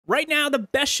Right now, the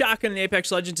best shotgun in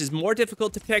Apex Legends is more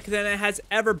difficult to pick than it has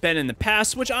ever been in the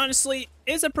past, which honestly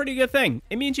is a pretty good thing.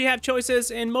 It means you have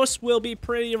choices, and most will be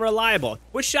pretty reliable.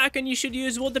 Which shotgun you should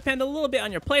use will depend a little bit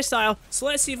on your playstyle, so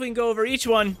let's see if we can go over each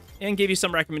one and give you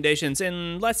some recommendations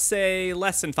in, let's say,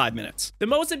 less than 5 minutes. The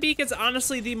Mozambique is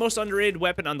honestly the most underrated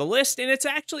weapon on the list, and it's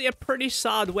actually a pretty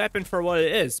solid weapon for what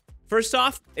it is. First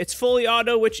off, it's fully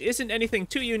auto, which isn't anything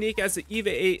too unique as the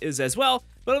EVA 8 is as well,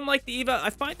 but unlike the EVA, I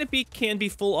find the Beak can be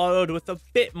full autoed with a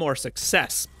bit more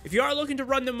success. If you are looking to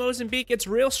run the Mozambique, its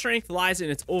real strength lies in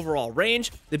its overall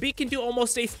range. The Beak can do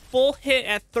almost a full hit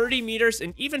at 30 meters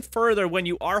and even further when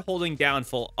you are holding down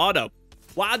full auto.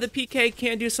 While the PK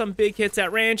can do some big hits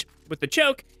at range, with the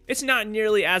choke, it's not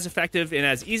nearly as effective and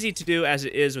as easy to do as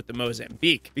it is with the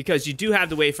Mozambique, because you do have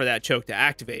to wait for that choke to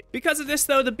activate. Because of this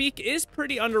though, the Beak is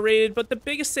pretty underrated, but the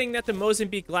biggest thing that the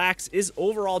Mozambique lacks is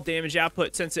overall damage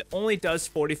output, since it only does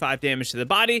 45 damage to the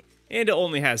body, and it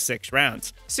only has 6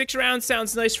 rounds. 6 rounds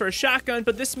sounds nice for a shotgun,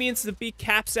 but this means the Beak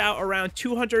caps out around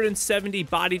 270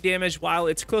 body damage, while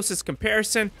its closest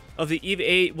comparison of the EVA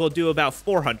 8 will do about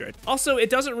 400. Also, it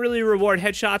doesn't really reward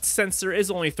headshots since there is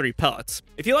only 3 pellets.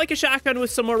 If you like a shotgun with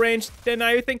some more range, then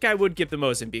I think I would give the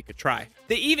Mozambique a try.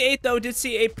 The EVA 8 though did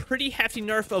see a pretty hefty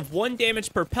nerf of 1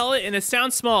 damage per pellet, and it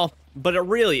sounds small, but it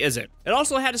really isn't. It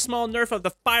also had a small nerf of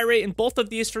the fire rate, and both of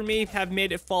these for me have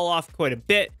made it fall off quite a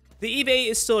bit. The EVA 8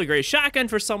 is still a great shotgun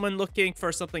for someone looking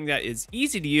for something that is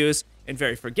easy to use and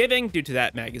very forgiving due to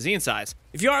that magazine size.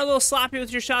 If you are a little sloppy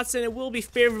with your shots, then it will be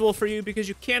favorable for you because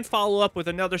you can follow up with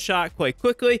another shot quite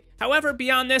quickly. However,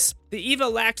 beyond this, the EVA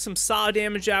lacks some solid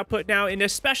damage output now, and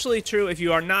especially true if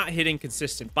you are not hitting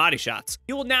consistent body shots.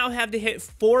 You will now have to hit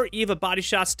 4 EVA body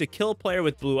shots to kill a player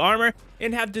with blue armor,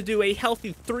 and have to do a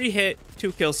healthy 3 hit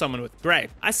to kill someone with gray.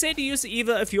 I say to use the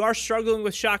EVA if you are struggling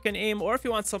with shotgun aim, or if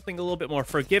you want something a little bit more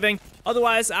forgiving.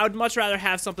 Otherwise, I would much rather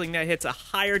have something that hits a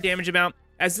higher damage amount,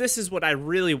 as this is what I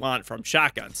really want from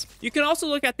shotguns. You can also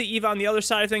look at the EVA on the other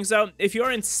side of things though. If you're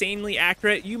insanely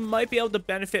accurate, you might be able to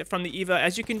benefit from the EVA,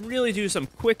 as you can really do some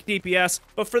quick DPS,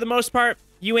 but for the most part,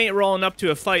 you ain't rolling up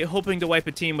to a fight hoping to wipe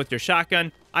a team with your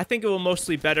shotgun. I think it will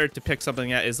mostly better to pick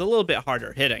something that is a little bit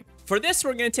harder hitting. For this,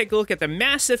 we're going to take a look at the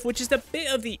Massive, which is the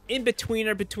bit of the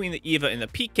in-betweener between the EVA and the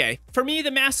PK. For me,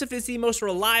 the Massive is the most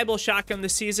reliable shotgun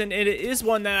this season, and it is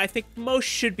one that I think most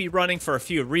should be running for a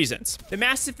few reasons. The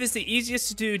Massive is the easiest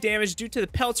to do damage due to the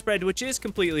pelt spread, which is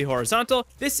completely horizontal.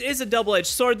 This is a double-edged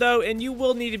sword though, and you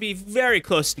will need to be very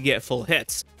close to get full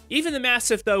hits. Even the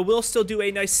Massive, though, will still do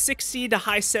a nice 60 to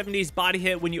high 70s body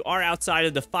hit when you are outside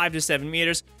of the 5 to 7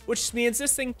 meters, which means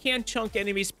this thing can chunk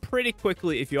enemies pretty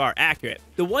quickly if you are accurate.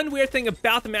 The one weird thing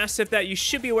about the Massive that you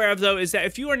should be aware of, though, is that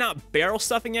if you are not barrel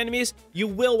stuffing enemies, you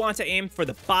will want to aim for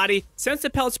the body. Since the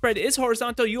pellet spread is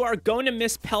horizontal, you are going to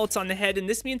miss pellets on the head, and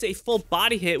this means a full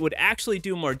body hit would actually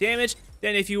do more damage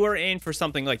than if you were aimed for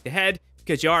something like the head,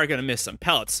 because you are going to miss some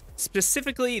pellets,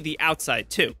 specifically the outside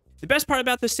too. The best part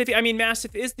about this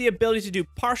Massive is the ability to do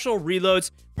partial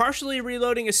reloads. Partially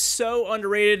reloading is so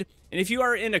underrated, and if you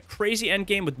are in a crazy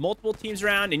endgame with multiple teams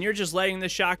around and you're just letting the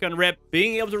shotgun rip,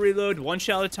 being able to reload 1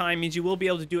 shell at a time means you will be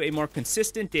able to do a more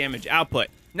consistent damage output.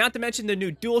 Not to mention the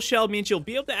new dual shell means you'll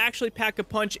be able to actually pack a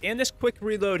punch, and this quick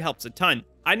reload helps a ton.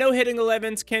 I know hitting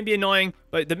 11s can be annoying,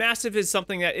 but the Massive is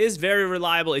something that is very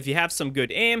reliable if you have some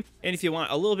good aim, and if you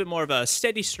want a little bit more of a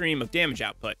steady stream of damage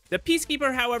output. The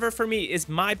Peacekeeper, however, for me is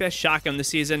my best shotgun this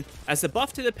season, as the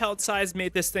buff to the pellet size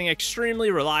made this thing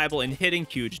extremely reliable in hitting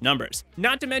huge numbers.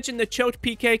 Not to mention the choked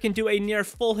PK can do a near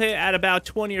full hit at about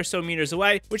 20 or so meters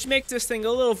away, which makes this thing a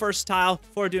little versatile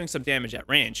for doing some damage at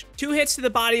range. 2 hits to the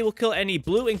body will kill any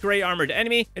blue and gray armored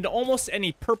enemy, and almost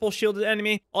any purple shielded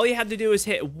enemy. All you have to do is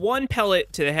hit 1 pellet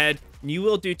to the head, and you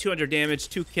will do 200 damage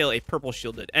to kill a purple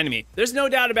shielded enemy. There's no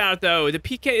doubt about it though, the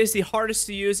PK is the hardest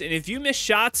to use, and if you miss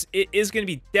shots, it is going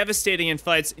to be devastating in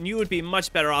fights, and you would be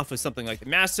much better off with something like the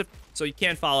Massive, so you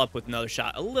can follow up with another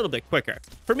shot a little bit quicker.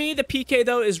 For me, the PK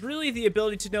though is really the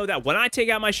ability to know that when I take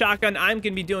out my shotgun, I'm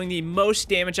going to be doing the most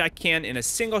damage I can in a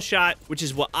single shot, which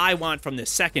is what I want from this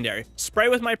secondary. Spray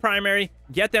with my primary,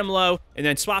 get them low, and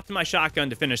then swap to my shotgun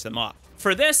to finish them off.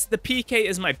 For this, the PK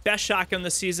is my best shotgun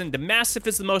this season. The Massive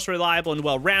is the most reliable and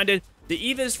well-rounded. The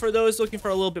EVA is for those looking for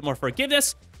a little bit more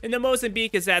forgiveness, and the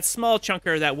Mozambique is that small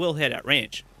chunker that will hit at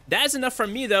range. That is enough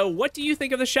from me though. What do you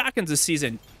think of the shotguns this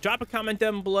season? Drop a comment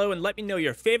down below and let me know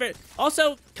your favorite.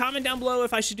 Also, comment down below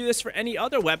if I should do this for any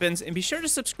other weapons, and be sure to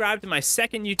subscribe to my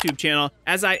second YouTube channel,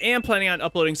 as I am planning on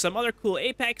uploading some other cool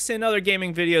Apex and other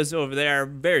gaming videos over there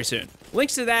very soon.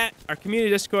 Links to that, our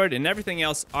community Discord, and everything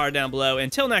else are down below.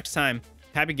 Until next time,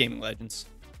 happy gaming, legends.